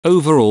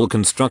Overall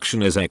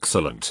construction is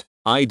excellent.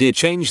 I did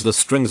change the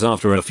strings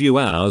after a few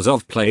hours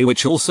of play,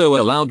 which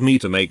also allowed me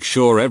to make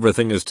sure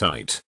everything is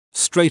tight,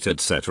 straight,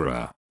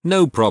 etc.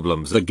 No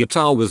problems. The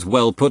guitar was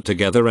well put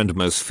together and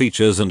most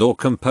features and or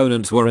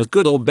components were as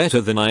good or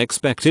better than I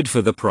expected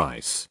for the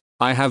price.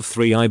 I have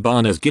 3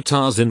 Ibanez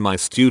guitars in my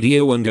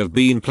studio and have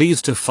been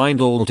pleased to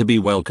find all to be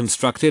well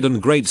constructed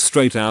and great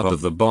straight out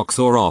of the box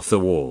or off the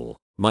wall.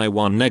 My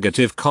one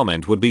negative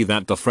comment would be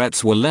that the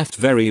frets were left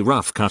very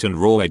rough cut and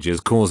raw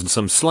edges caused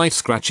some slight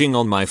scratching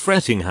on my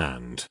fretting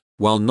hand.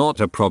 While not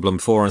a problem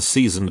for a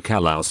seasoned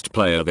calloused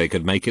player, they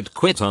could make it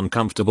quite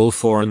uncomfortable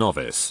for a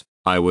novice.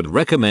 I would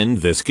recommend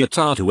this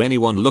guitar to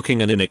anyone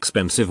looking an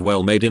inexpensive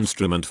well-made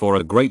instrument for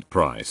a great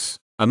price.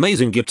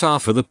 Amazing guitar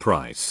for the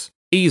price.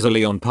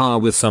 Easily on par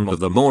with some of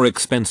the more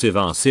expensive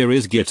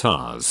R-series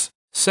guitars.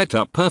 Set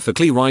up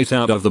perfectly right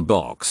out of the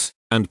box,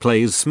 and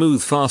plays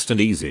smooth, fast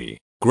and easy.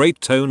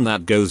 Great tone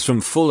that goes from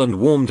full and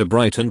warm to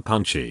bright and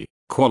punchy.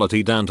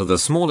 Quality down to the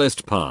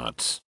smallest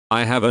parts.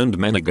 I have owned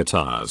many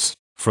guitars,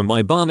 from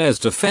Ibanez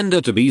to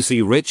Fender to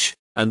BC Rich,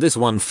 and this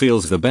one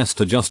feels the best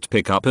to just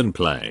pick up and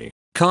play.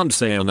 Can't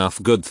say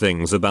enough good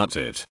things about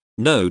it.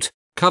 Note,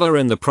 color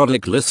in the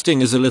product listing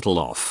is a little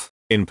off.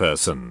 In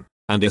person,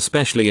 and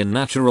especially in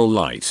natural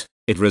light,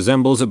 it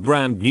resembles a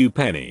brand new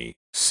penny.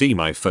 See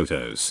my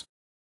photos.